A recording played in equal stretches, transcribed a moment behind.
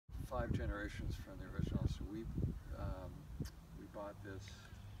5 generations from the original. So we bought this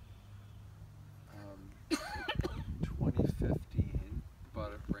 2015.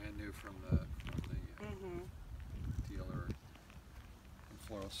 Bought it brand new from the dealer in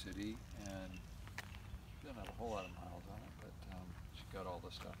Floral City, and didn't have a whole lot of miles on it, but she got all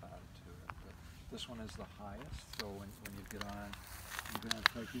the stuff added to it. But this one is the highest, so when you get on,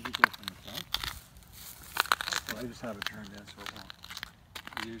 Trike, you go from the front. So I just have it turned in so it won't.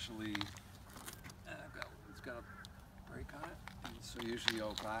 Usually, it's got a brake on it, and so usually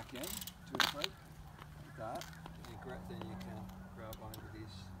you'll back in to a brake like that. Then you can grab onto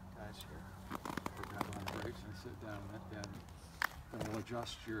these guys here, or grab on the brakes and sit down, and then we'll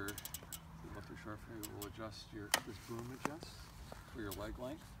adjust your. What they're short for, we'll adjust this boom adjusts for your leg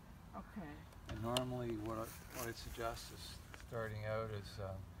length. Okay. And normally, what I'd suggest is starting out is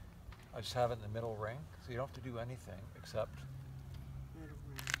I just have it in the middle ring, so you don't have to do anything except.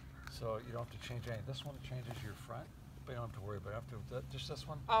 So you don't have to change anything. This one changes your front, but you don't have to worry about it. Just this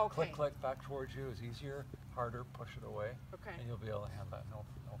one. Oh, okay. Click, click back towards you is easier. Harder, push it away. Okay. And you'll be able to handle that, no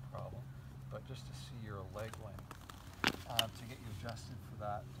problem. But just to see your leg length, to get you adjusted for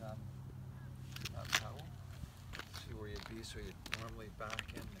that pedal, see where you'd be. So you'd normally back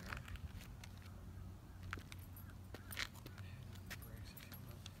in there. Brakes if you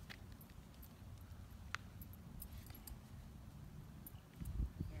want.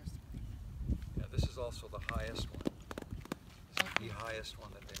 Yeah, this is also the highest one. This is the highest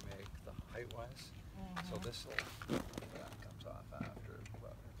one that they make, the height-wise. So this will, that comes off after,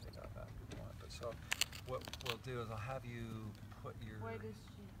 well, it'll take off after you want. But so what we'll do is I'll have you put your. Wait,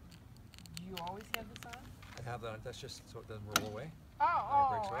 do you always have this on? I have that. That's just so it doesn't roll away. Oh,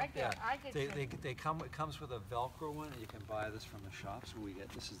 I get you. They come. It comes with a Velcro one, and you can buy this from the shop. So we get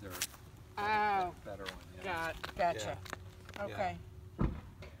this is their better one. Yeah. Gotcha. Yeah. Okay.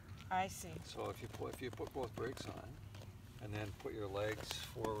 I see. So if you put both brakes on, and then put your legs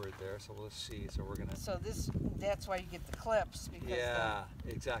forward there. So let's see. So we're gonna. So that's why you get the clips because. Yeah,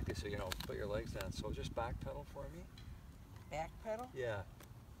 exactly. So put your legs down. So just back pedal for me. Back pedal? Yeah.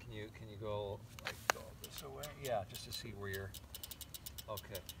 Can you go like go this away? Yeah, just to see where you're.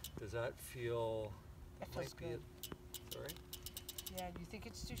 Okay. Does that feel? That feels good. Sorry. Yeah. Do you think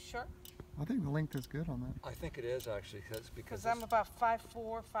it's too short? I think the length is good on that. I think it is actually because I'm about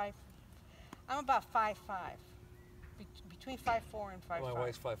 5'4", 5. I'm about 5'5". Between 5'4" and 5'5". My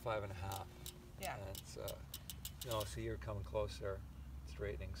wife's 5'5" and a half. Yeah. And it's no, see, you're coming close there,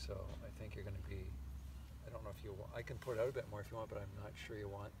 straightening. So I think you're going to be. I don't know if you want. I can put it out a bit more if you want, but I'm not sure you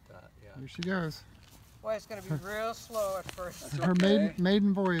want that. Yeah. Here she goes. Well, it's going to be real slow at first. That's Her okay.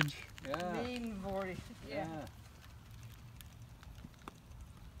 maiden voyage. Yeah. Maiden voyage. Yeah.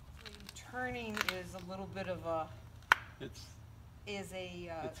 Turning is a little bit of a. It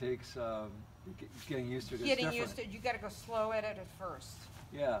takes getting used to it. Getting used to it. You got to go slow at it at first.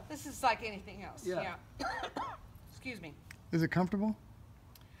 Yeah. This is like anything else. Yeah. Excuse me. Is it comfortable?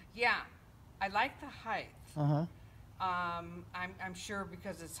 Yeah, I like the height. I'm sure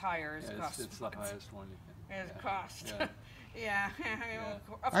because it's higher, it's cost. It's the highest one you can. It's cost. Yeah.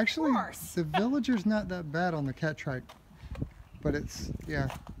 Of Actually, course. the Villager's not that bad on the Catrike, but it's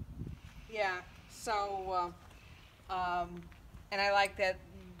Yeah. So, and I like that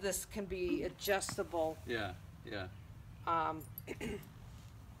this can be adjustable. Yeah.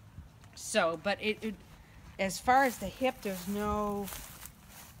 So, but it as far as the hip, there's no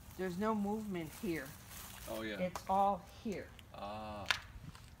movement here. Oh yeah. It's all here. Ah.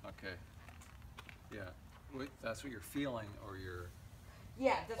 Okay. Yeah. Wait, that's what you're feeling, or you're.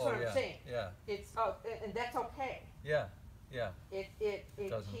 Yeah, that's what I'm saying. Yeah. It's and that's okay. Yeah. It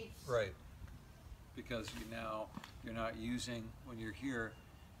doesn't, keeps. right. Because you're not using, when you're here,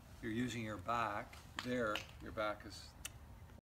 you're using your back there. Your back is